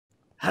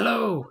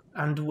Hello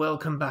and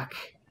welcome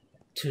back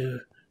to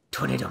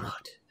Tornado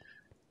Mod,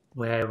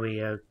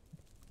 where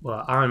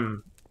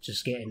I'm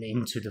just getting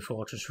into the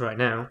fortress right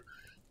now,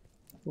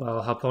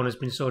 while Harpon has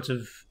been sort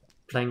of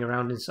playing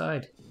around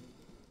inside.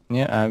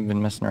 Yeah, I've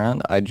been messing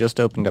around. I just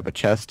opened up a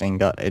chest and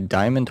got a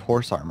diamond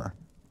horse armor.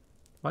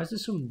 Why is there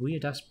some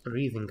weird ass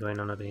breathing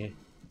going on over here?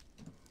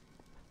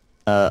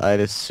 I'd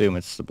assume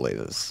it's the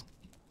blazes.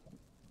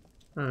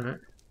 Alright.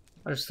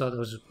 I just thought there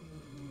was...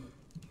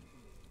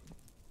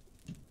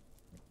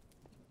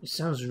 It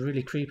sounds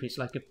really creepy. It's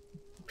like a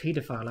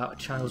paedophile out a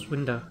child's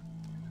window.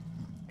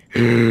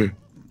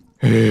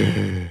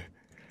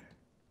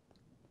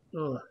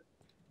 Ugh.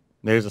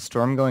 There's a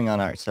storm going on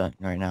outside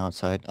right now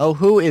outside. Oh,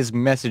 who is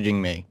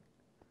messaging me?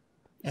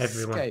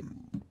 Everyone. Skype.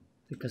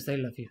 Because they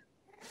love you.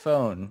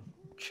 Phone.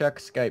 Check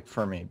Skype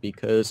for me,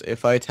 because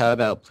if I tab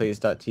out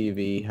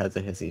plays.tv has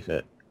a hissy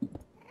fit.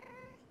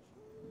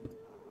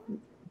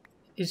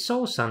 Is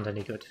soul sand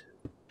any good?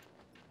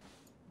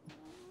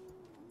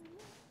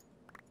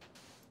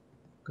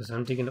 Because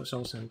I'm digging up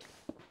soul sand.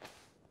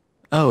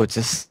 Oh, it's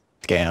a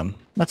scam.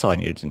 That's all I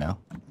needed to know.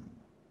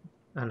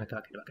 And I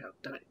can't get back out.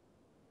 Damn it.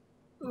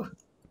 Oh.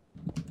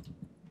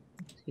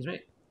 Excuse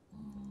me.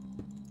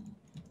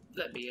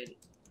 Let me in.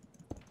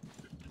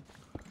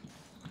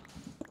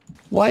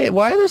 Why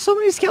are there so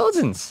many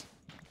skeletons?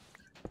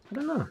 I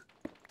don't know.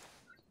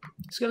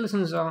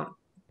 Skeletons aren't...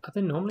 Are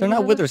they normally... They're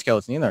not wither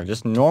skeletons either,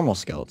 just normal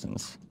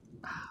skeletons.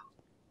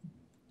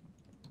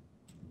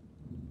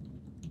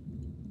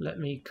 Let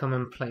me come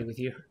and play with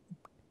you.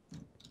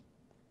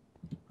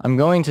 I'm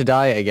going to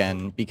die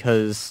again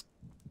because...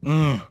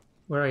 Where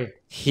are you?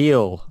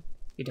 Heal.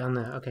 You're down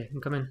there. Okay,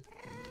 I'm coming.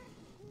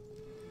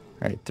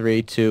 Alright,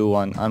 3, 2,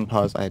 1,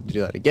 unpause. I had to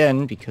do that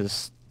again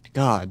because,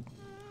 God,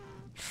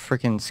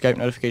 freaking Skype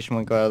notification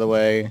won't go out of the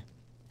way.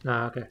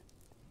 Ah, okay.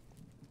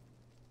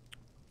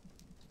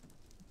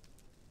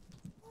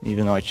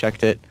 Even though I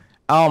checked it.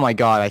 Oh my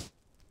God, I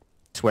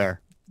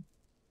swear.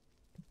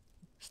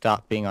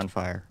 Stop being on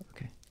fire.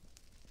 Okay.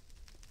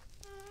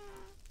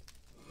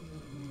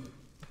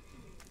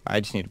 I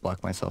just need to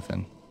block myself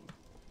in.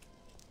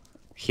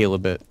 Heal a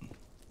bit.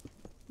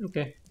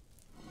 Okay.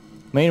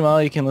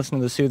 Meanwhile, you can listen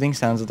to the soothing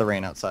sounds of the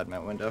rain outside my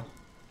window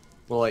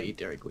while I eat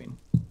Dairy Queen.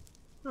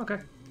 Okay.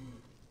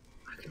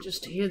 I can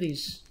just hear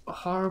these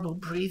horrible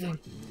breathing.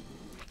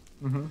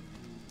 Mm-hmm.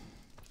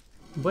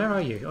 Where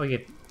are you? Oh,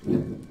 you...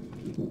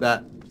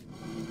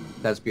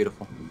 That's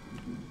beautiful.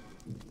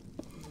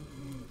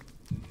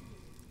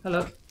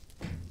 Hello.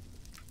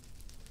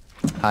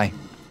 Hi.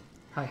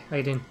 Hi, how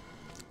you doing?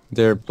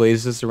 There are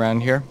blazes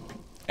around here,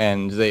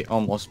 and they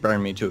almost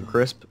burn me to a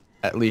crisp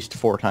at least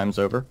 4 times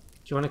over. Do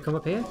you want to come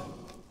up here?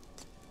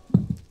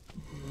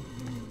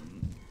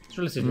 It's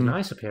relatively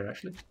nice up here,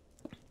 actually.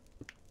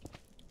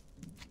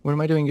 What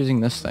am I doing using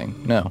this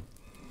thing? No.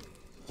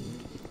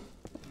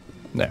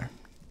 There.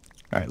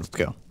 Alright, let's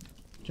go. Do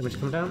you want me to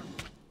come down?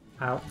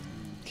 Ow.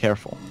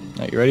 Careful.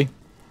 Alright, you ready?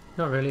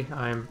 Not really.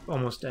 I'm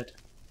almost dead.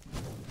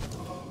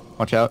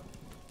 Watch out.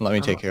 Let me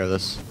take care of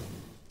this.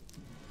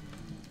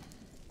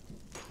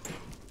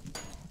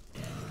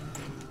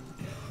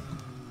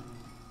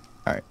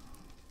 Alright.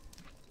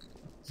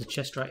 There's a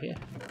chest right here.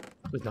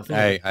 With nothing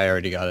in it. I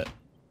already got it.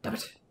 Damn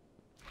it.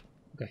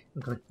 Okay,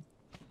 I'm coming.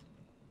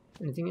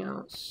 Anything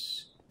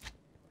else?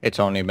 It's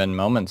only been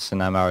moments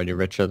and I'm already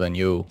richer than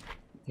you.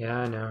 Yeah,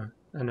 I know.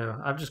 I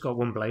know. I've just got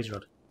one blaze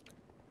rod.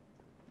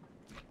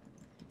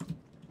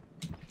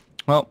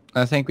 Well,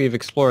 I think we've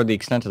explored the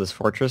extent of this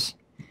fortress.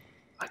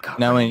 I can't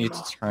Now run we need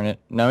anymore. to turn it.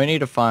 Now we need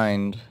to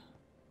find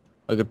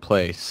a good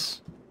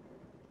place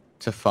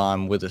to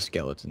farm with the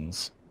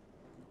skeletons.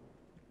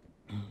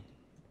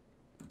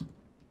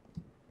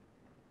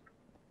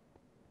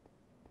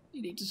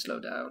 You need to slow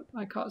down.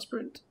 I can't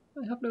sprint.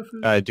 I have no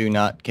food. Do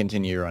not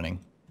continue running.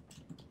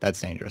 That's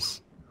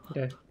dangerous.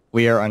 Okay.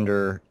 We are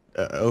under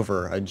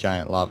over a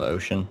giant lava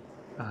ocean.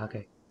 Ah, okay.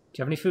 Do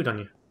you have any food on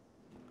you?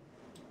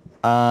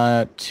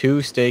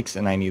 2 steaks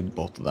and I need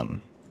both of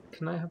them.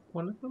 Can I have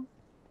one of them?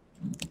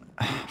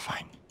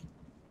 Fine.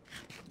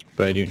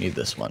 But I do need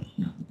this one.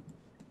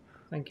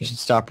 Thank You you. should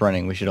stop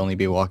running. We should only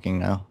be walking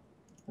now.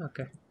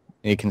 Okay.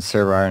 We need to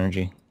conserve our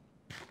energy.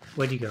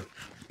 Where do you go?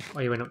 Oh,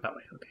 you went up that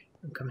way. Okay.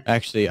 I'm coming.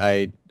 Actually,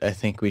 I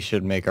think we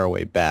should make our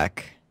way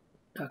back.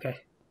 Okay.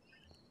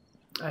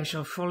 I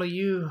shall follow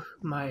you,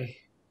 my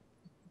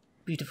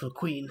beautiful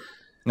queen.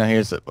 Now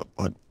here's the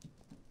what?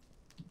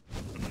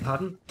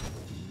 Pardon?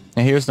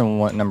 Now here's the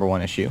number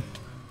one issue,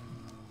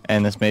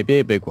 and this may be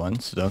a big one,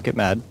 so don't get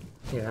mad.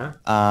 Yeah.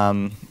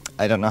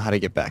 I don't know how to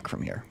get back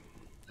from here.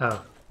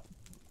 Oh.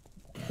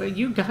 But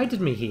you guided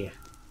me here.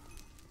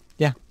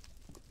 Yeah.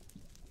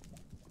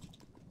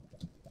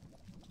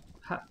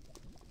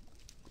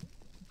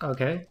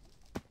 Okay.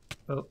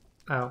 Oh,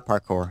 ow.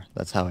 Parkour.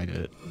 That's how I did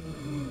it.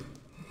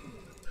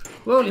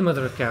 Holy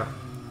mother of cow.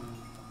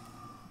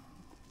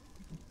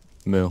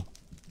 Moo.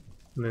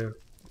 Moo.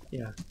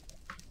 Yeah.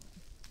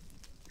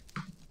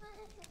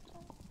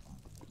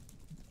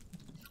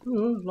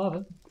 Ooh,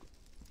 lava.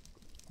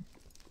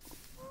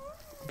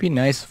 Be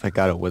nice if I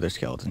got a wither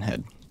skeleton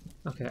head.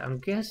 Okay, I'm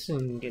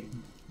guessing it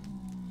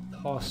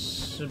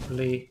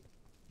possibly...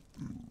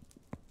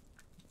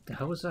 The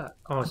hell was that?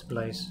 Oh, it's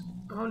Blaze.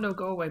 Oh no,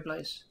 go away,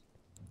 Blaze.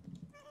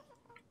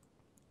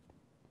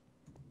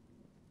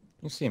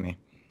 You see me.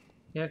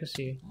 Yeah, I can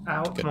see you.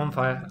 Ow, Good. I'm on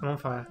fire, I'm on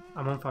fire,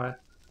 I'm on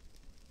fire.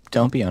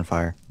 Don't be on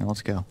fire. Now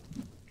let's go.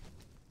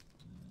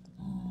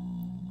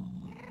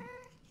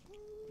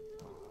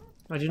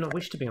 I do not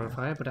wish to be on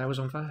fire, but I was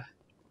on fire.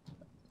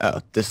 Oh,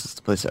 this is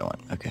the place I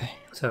want. Okay.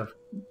 So,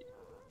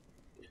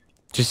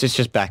 It's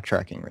just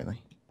backtracking,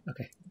 really.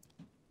 okay.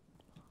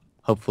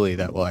 Hopefully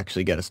that will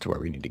actually get us to where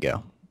we need to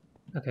go.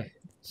 Okay,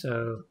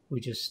 so we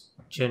just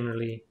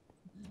generally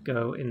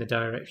go in the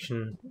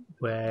direction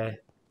where...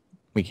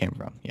 We came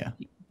from, yeah.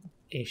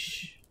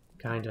 Ish,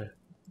 kinda.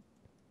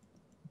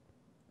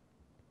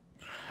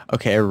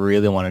 Okay, I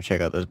really want to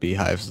check out those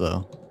beehives,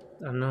 though.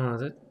 I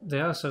know,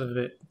 they are sort of a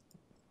bit...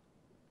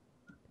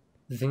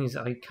 The thing is,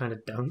 I kind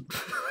of don't.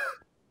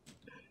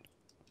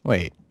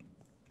 Wait.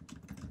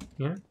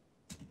 Yeah?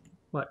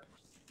 What?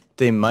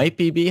 They might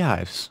be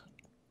beehives.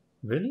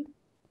 Really?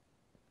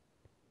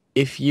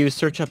 If you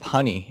search up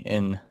honey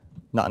in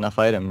not enough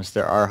items,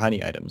 there are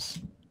honey items.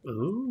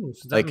 Ooh,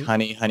 so that Like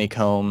honey,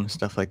 honeycomb,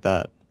 stuff like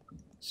that.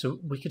 So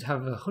we could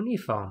have a honey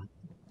farm.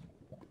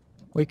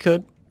 We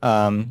could.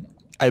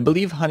 I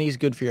believe honey's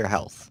good for your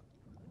health.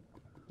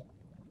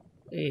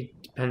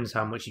 It depends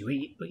how much you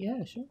eat, but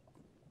yeah, sure.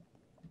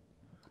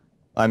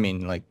 I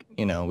mean, like,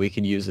 you know, we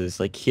could use it as,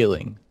 like,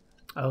 healing.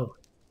 Oh,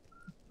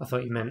 I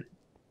thought you meant...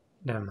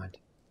 Never mind.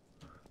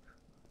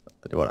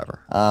 But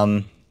whatever.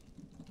 It's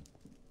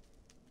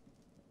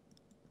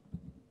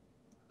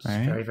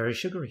Alright. very, very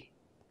sugary.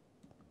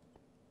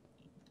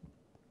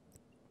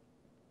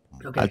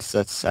 Okay.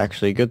 That's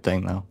actually a good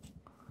thing, though.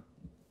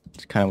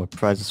 It's kind of what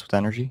provides us with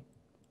energy.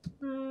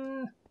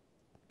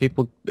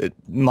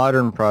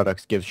 Modern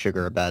products give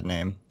sugar a bad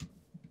name.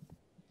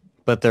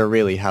 But they're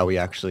really how we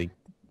actually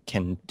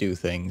can do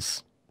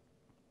things.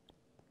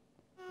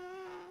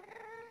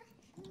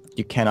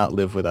 You cannot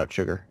live without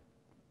sugar.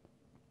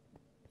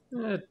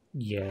 Yeah,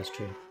 it's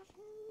true.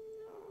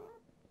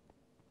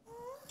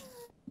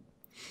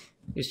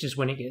 It's just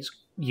when it gets...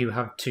 You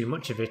have too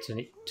much of it and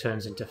it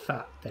turns into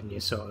fat, then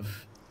you're sort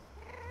of...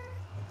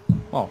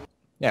 Oh,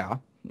 yeah.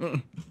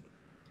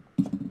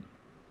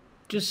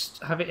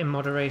 Just have it in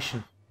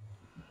moderation.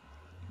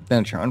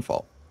 Then it's your own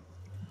fault.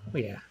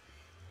 Well, yeah.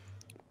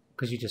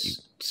 Because you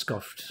just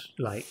scoffed,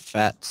 like...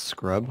 Fat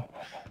scrub.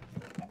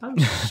 I'm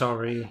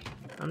sorry.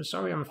 I'm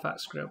sorry I'm a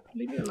fat scrub.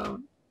 Leave me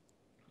alone.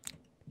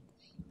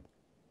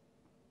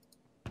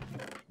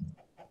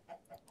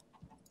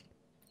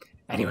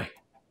 Anyway.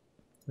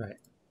 Right.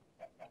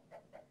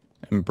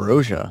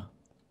 Ambrosia.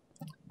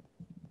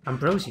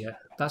 Ambrosia?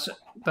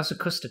 That's a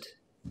custard.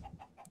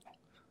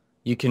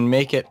 You can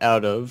make it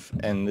out of,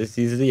 and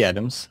these are the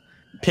items,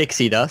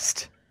 pixie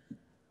dust,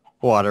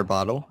 water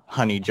bottle,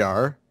 honey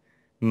jar,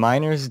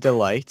 miner's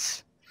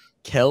delight,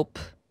 kelp,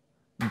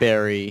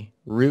 berry,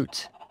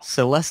 root,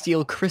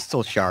 celestial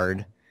crystal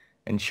shard,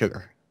 and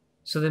sugar.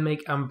 So they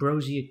make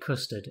ambrosia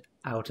custard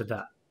out of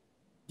that.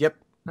 Yep.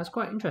 That's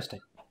quite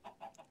interesting.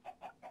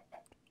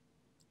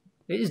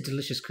 It is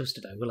delicious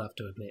custard, I will have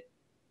to admit.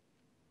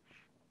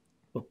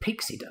 But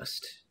pixie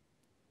dust?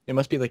 It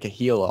must be like a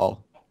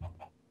heal-all.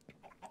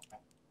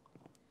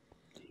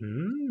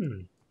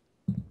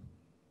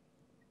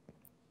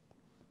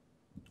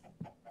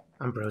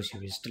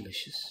 Ambrosia is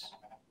delicious.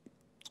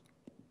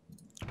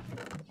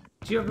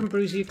 Do you have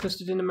ambrosia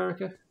custard in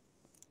America?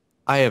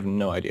 I have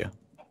no idea.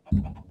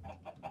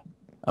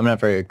 I'm not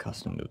very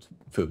accustomed to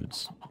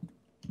foods.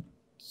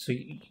 So,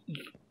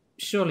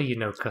 surely you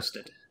know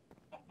custard.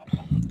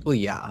 Well,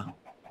 yeah.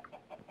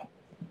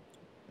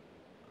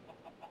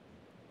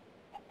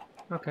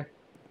 Okay.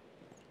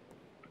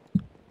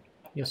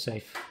 You're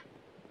safe.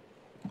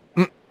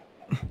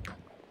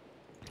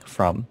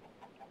 From?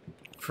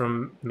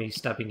 From me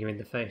stabbing you in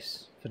the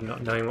face for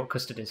not knowing what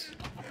custard is.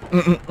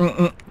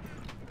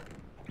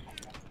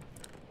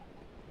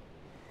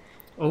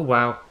 Oh,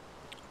 wow.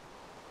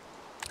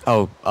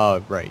 Oh,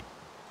 right.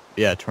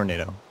 Yeah,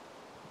 tornado.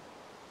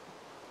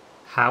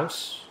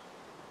 House?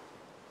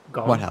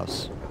 Gone. What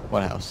house?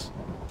 What house?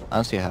 I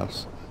don't see a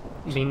house.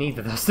 Me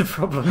neither, that's the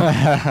problem.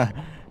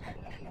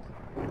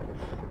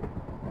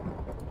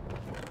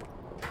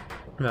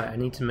 Right, I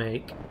need to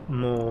make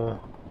more...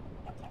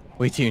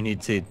 Wait till you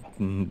need to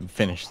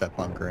finish that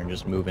bunker and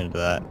just move into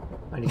that.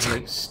 I need to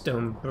make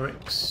stone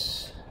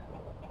bricks.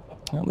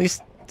 At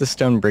least the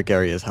stone brick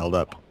area is held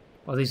up.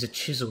 Oh, these are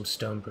chiseled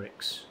stone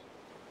bricks.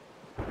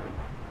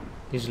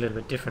 These are a little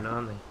bit different,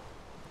 aren't they?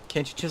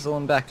 Can't you chisel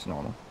them back to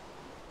normal?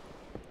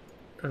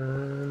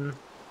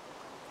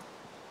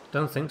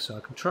 Don't think so. I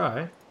can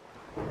try.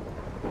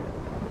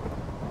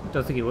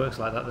 Don't think it works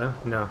like that, though.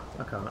 No,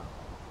 I can't.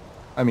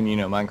 I mean, you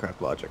know Minecraft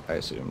logic, I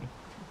assumed.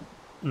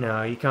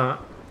 No, you can't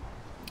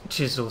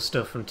chisel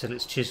stuff until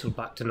it's chiseled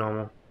back to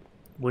normal.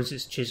 Once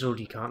it's chiseled,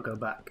 you can't go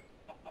back.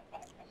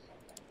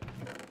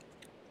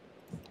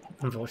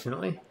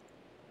 Unfortunately.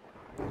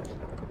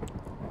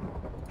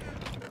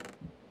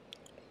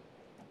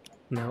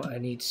 Now I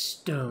need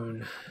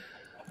stone.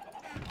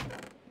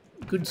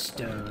 Good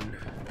stone.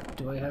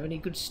 Do I have any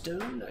good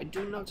stone? I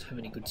do not have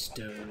any good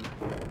stone.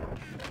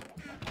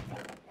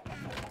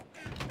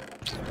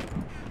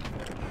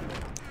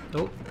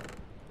 Oh.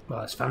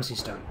 Well, it's fancy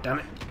stone. Damn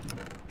it.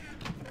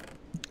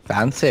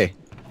 Fancy.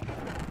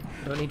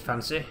 I don't need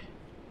fancy.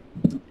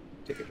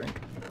 Take a drink.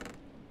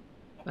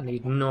 I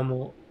need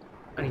normal.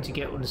 I need to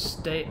get one to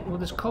stay. Well,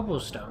 there's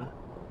cobblestone.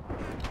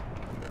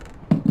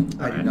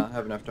 I do not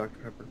have enough Dr.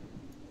 Pepper.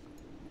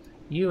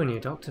 You and your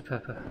Dr.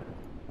 Pepper.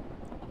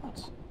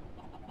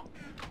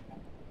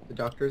 The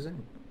doctor's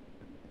in.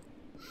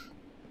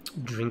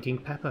 Drinking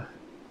pepper.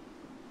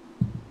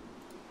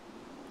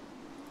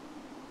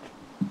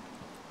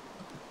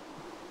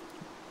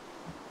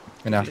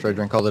 And after I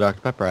drink all the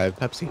Dr. Pepper, I have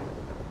Pepsi.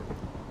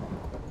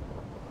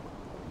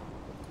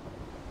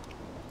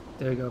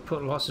 There we go.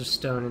 Put lots of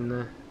stone in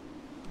there.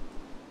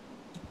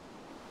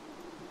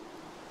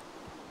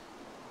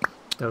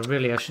 Though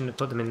really, I shouldn't have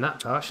put them in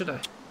that part, should I?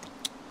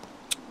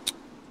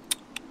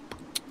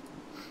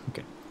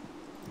 Okay.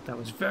 That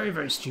was very,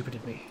 very stupid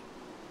of me.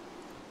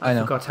 I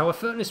know. Forgot how a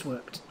furnace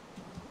worked.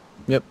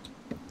 Yep.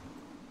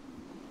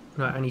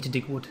 Right, I need to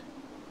dig wood.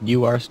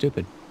 You are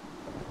stupid.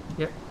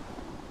 Yep.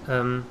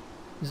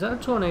 Is that a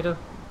tornado?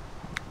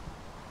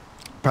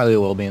 Probably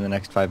will be in the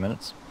next 5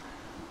 minutes.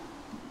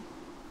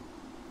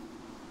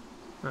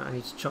 Right, I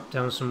need to chop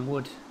down some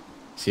wood.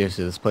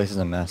 Seriously, this place is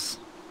a mess.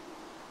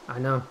 I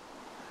know.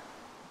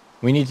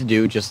 We need to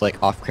do just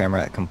like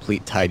off-camera a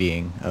complete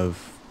tidying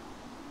of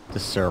the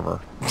server.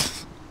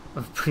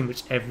 Of pretty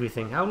much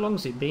everything. How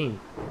long's it been?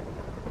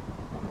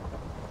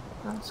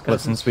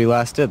 But since we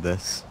last did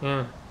this,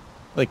 Yeah.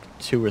 like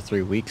 2 or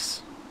 3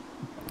 weeks.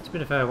 It's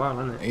been a fair while,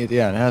 hasn't it?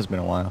 Yeah, it has been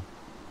a while.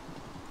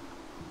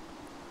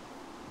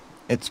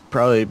 It's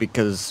probably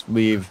because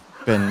we've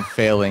been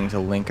failing to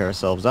link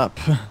ourselves up.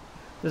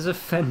 There's a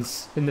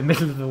fence in the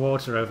middle of the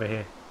water over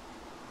here.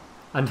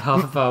 And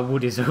half of our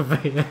wood is over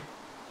here.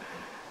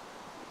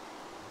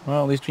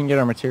 Well, at least we can get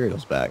our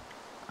materials back.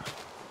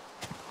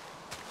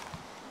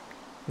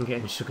 I'm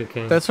getting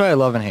sugarcane. That's what I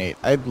love and hate.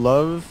 I'd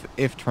love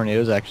if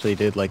tornadoes actually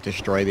did like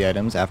destroy the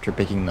items after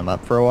picking them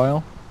up for a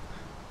while.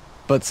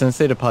 But since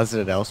they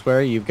deposited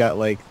elsewhere, you've got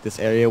like this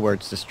area where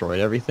it's destroyed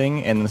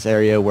everything, and this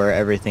area where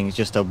everything's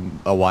just a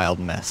wild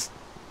mess.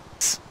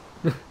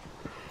 It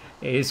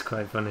is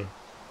quite funny.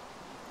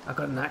 I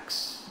got an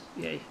axe.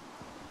 Yay.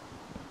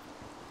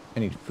 I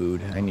need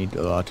food. I need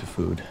a lot of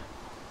food.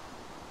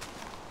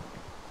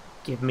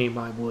 Give me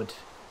my wood.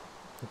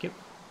 Thank you.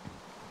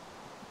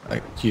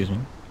 Excuse me.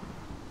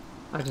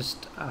 I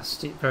just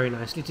asked it very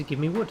nicely to give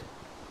me wood.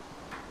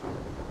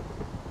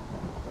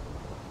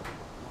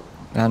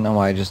 I don't know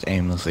why I just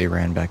aimlessly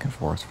ran back and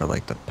forth for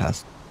like the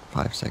past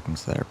 5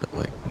 seconds there, but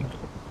like...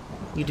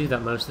 You do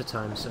that most of the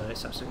time, so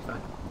it's absolutely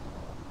fine.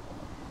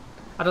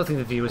 I don't think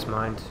the viewers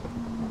mind.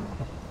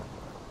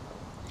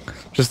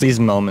 Just these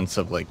moments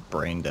of like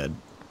brain dead.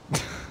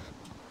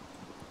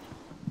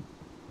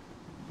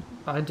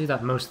 I do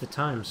that most of the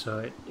time,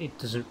 so it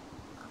doesn't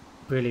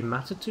really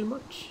matter too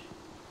much.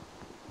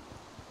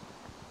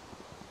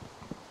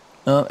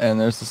 Oh, and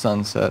there's the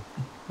sunset.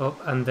 Oh,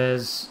 and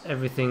there's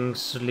everything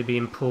suddenly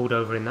being pulled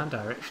over in that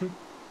direction.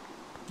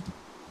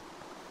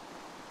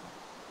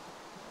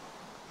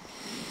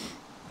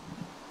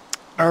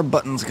 Our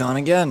button's gone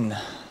again.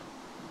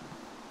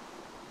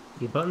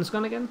 Your button's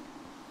gone again?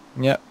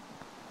 Yep.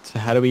 So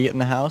how do we get in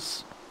the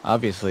house?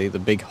 Obviously, the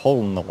big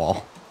hole in the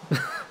wall.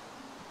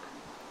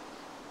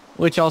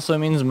 Which also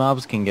means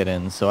mobs can get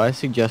in, so I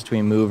suggest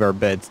we move our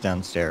beds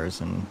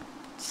downstairs and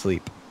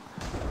sleep.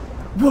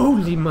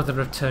 Holy mother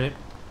of turnip!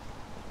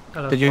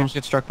 Did you just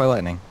get struck by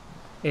lightning?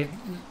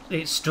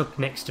 It struck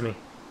next to me.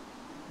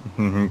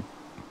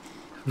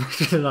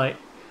 Mm-hmm. Like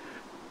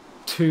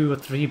 2 or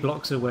 3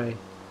 blocks away.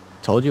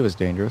 Told you it was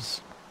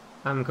dangerous.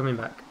 I'm coming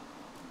back.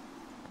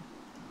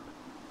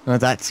 Well,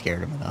 that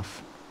scared him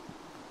enough.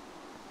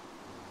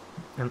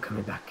 I'm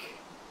coming back.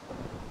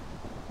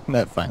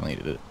 That finally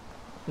did it.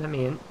 Let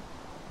me in.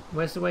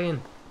 Where's the way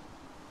in?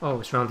 Oh,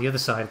 it's round the other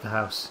side of the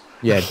house.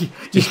 Yeah,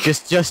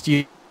 just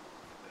use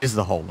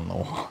the hole in the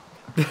wall.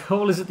 The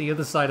hole is at the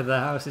other side of the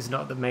house, it's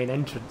not the main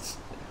entrance.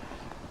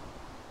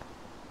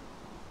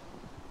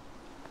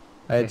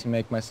 I had to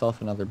make myself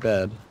another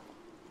bed.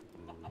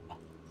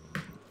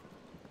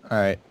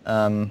 Alright,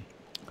 so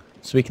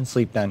we can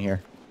sleep down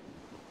here.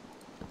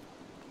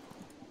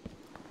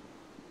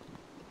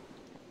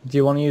 Do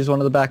you want to use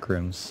one of the back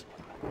rooms?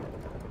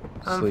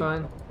 I'm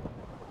fine.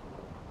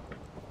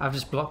 I've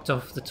just blocked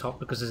off the top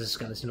because there's a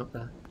skeleton up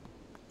there.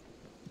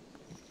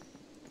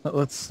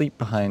 Let's sleep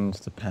behind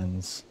the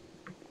pens.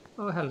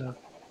 Oh, hello.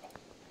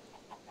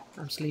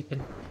 I'm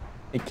sleeping.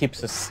 It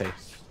keeps us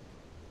safe.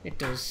 It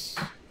does.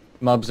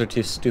 Mobs are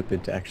too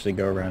stupid to actually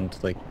go around,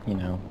 like, you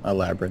know, a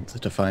labyrinth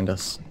to find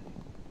us.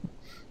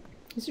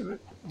 Is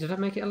it? Did I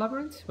make it a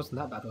labyrinth? Wasn't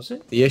that bad, was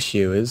it? The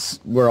issue is,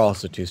 we're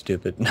also too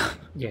stupid.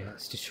 Yeah,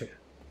 that's just true.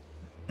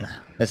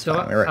 It's So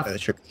fine, we're right by the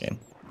sugar cane.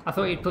 I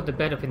thought you'd put the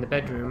bed up in the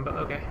bedroom, but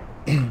okay.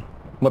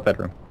 What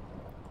bedroom?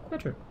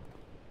 Bedroom.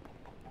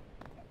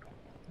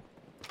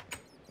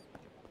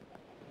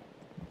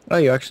 Oh,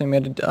 you actually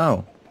made it.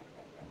 Oh.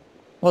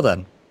 Well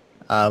then.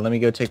 Let me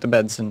go take the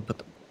beds and put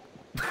them.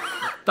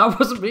 That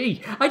wasn't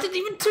me. I didn't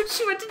even touch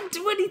you. I didn't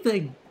do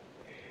anything.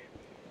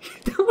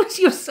 That was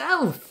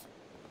yourself.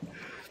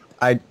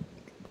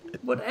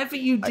 Whatever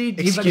you did,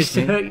 you managed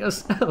to hurt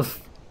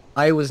yourself.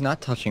 I was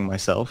not touching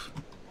myself.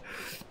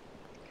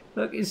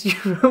 Look, it's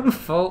your own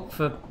fault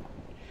for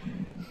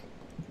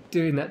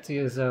doing that to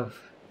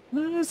yourself.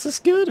 Is this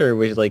good? Or are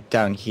we like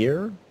down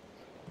here?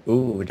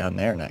 Ooh, down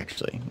there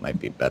actually might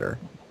be better.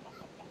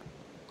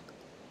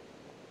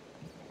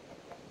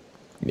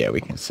 Yeah,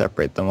 we can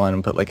separate them one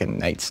and put like a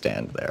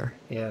nightstand there.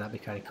 Yeah, that'd be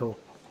kind of cool.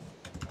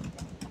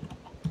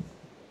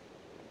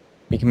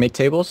 We can make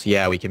tables?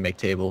 Yeah, we can make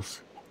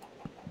tables.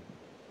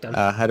 Done.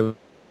 How do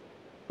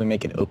we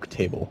make an oak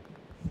table?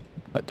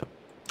 What?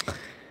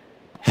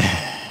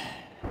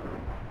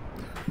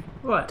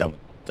 What?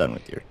 Done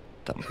with your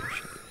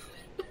shit.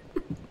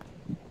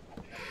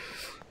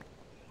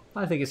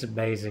 I think it's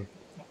amazing.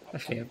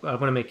 Actually, I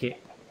want to make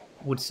it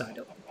wood side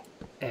up.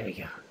 There we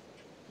go.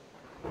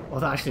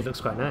 Well, that actually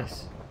looks quite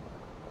nice.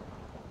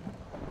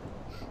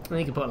 And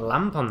you can put a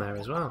lamp on there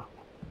as well.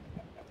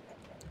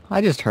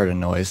 I just heard a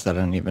noise that I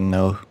don't even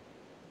know.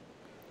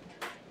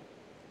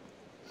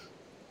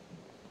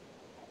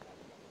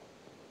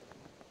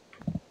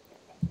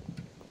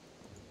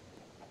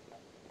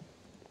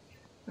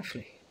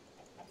 Actually.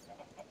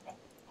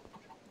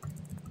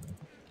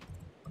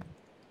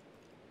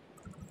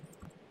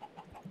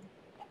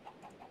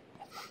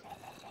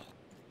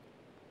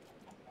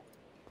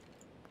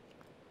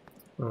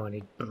 Oh, I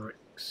need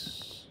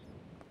bricks.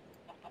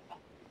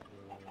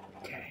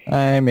 Okay.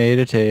 I made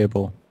a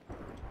table.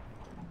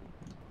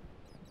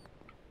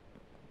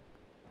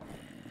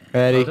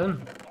 Ready? Well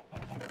done.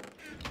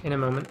 In a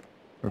moment.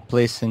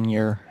 Replacing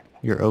your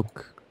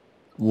oak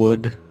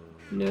wood.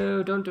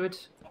 No, don't do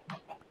it.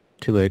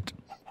 Too late.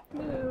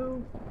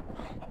 No.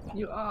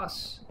 You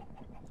ass.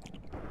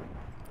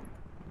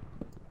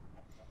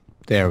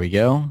 There we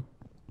go.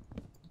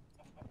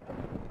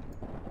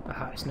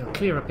 Aha, it's now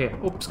clear up here.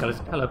 Oops,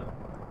 skeleton. Hello.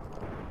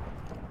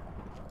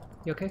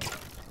 You okay?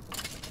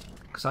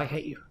 Because I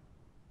hate you.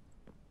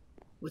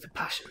 With a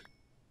passion.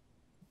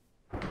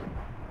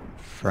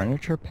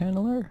 Furniture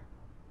paneler?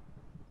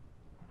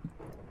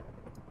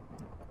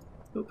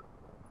 Oop.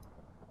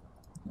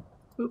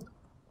 Oop.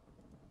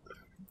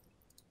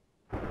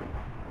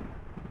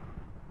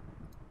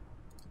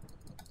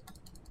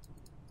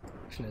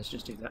 Actually, let's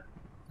just do that.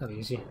 That'll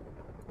be easier.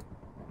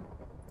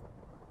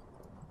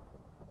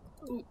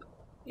 Oop.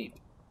 Eep.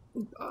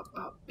 Oop. Up.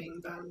 Up.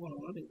 Bing. Bang. Walla.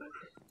 Walla. Bing. Bang.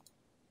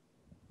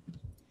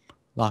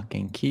 Lock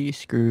and key,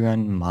 screw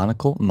and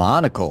monocle.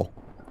 Monocle?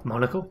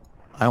 Monocle?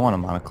 I want a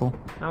monocle.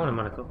 I want a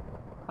monocle.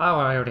 Oh,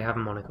 I already have a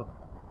monocle.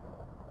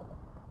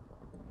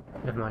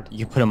 Never mind.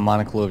 You put a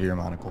monocle over your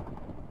monocle.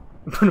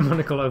 Put a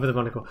monocle over the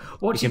monocle.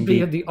 What should be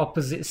be on the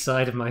opposite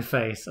side of my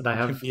face? And I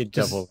have be a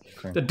just double.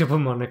 the double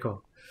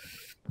monocle.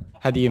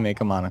 How do you make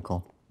a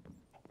monocle?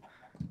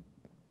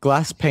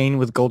 Glass pane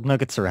with gold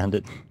nuggets around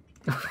it.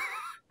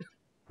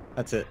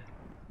 That's it.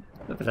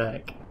 What the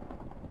heck?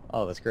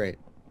 Oh, that's great.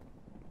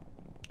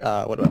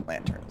 What about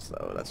lanterns,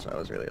 though? That's what I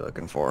was really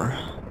looking for.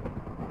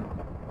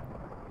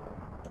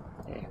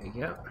 There we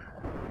go.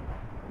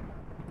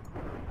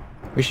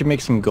 We should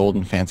make some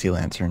golden fancy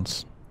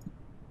lanterns.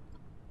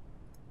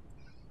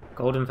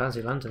 Golden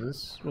fancy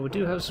lanterns. Well, we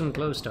do have some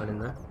glowstone in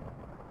there.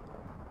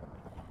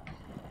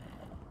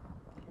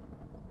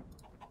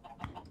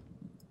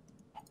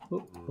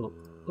 Oop, oop,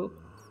 oop,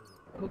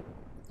 oop.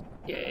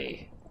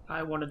 Yay.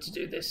 I wanted to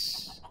do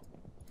this.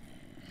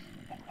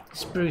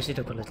 Spruce it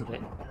up a little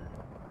bit.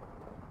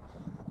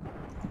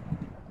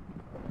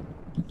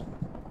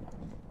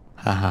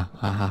 Haha,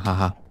 ha ha ha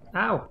ha.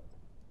 Ow!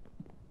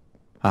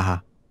 Haha.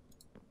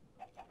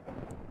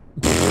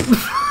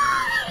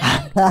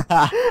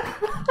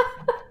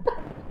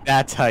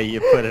 That's how you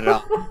put it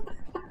on.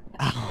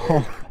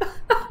 Ow.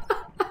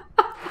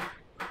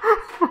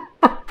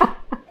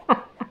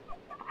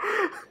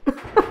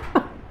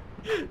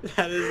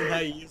 That isn't how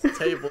you use a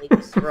table,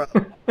 you scrub.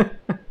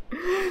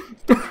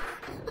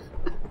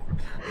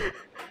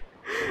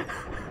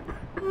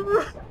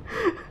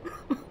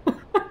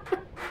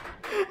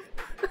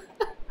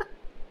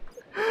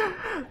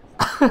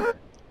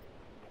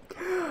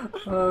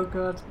 Oh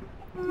god.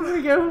 There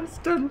we go, it's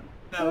done.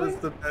 That was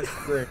the best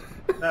thing.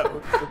 That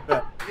was the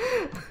best.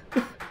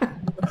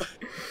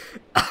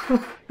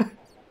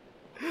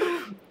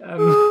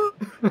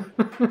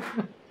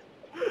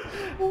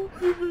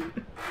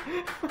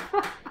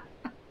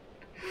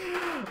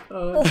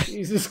 Oh,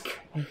 Jesus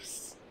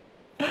Christ.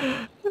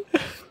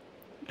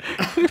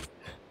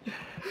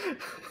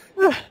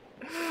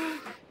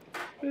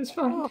 It's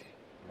fine.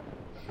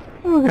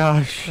 Oh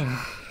gosh.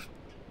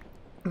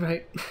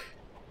 Right.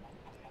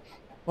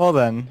 Well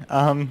then,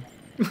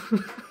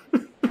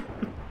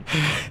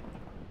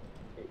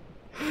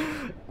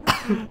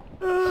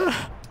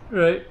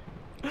 Right.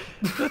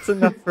 that's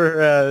enough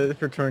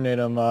for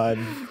tornado mod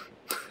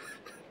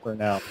for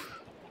now.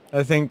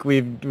 I think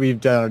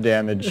we've done our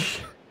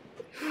damage.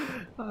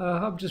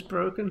 I'm just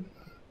broken.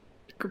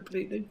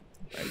 completely.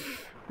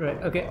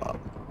 Right, okay. Oh,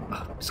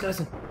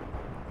 disguising.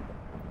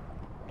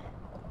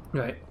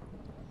 Right.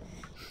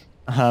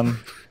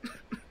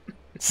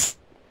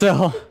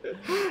 So,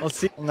 I'll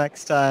see you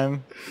next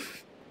time.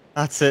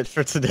 That's it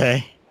for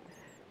today.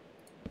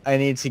 I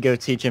need to go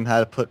teach him how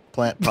to put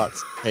plant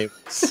pots on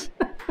tables.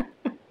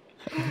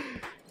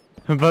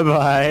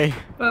 Bye-bye.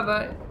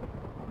 Bye-bye.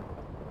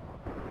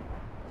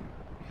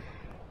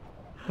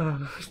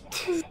 Oh.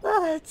 What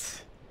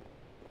is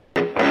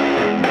that?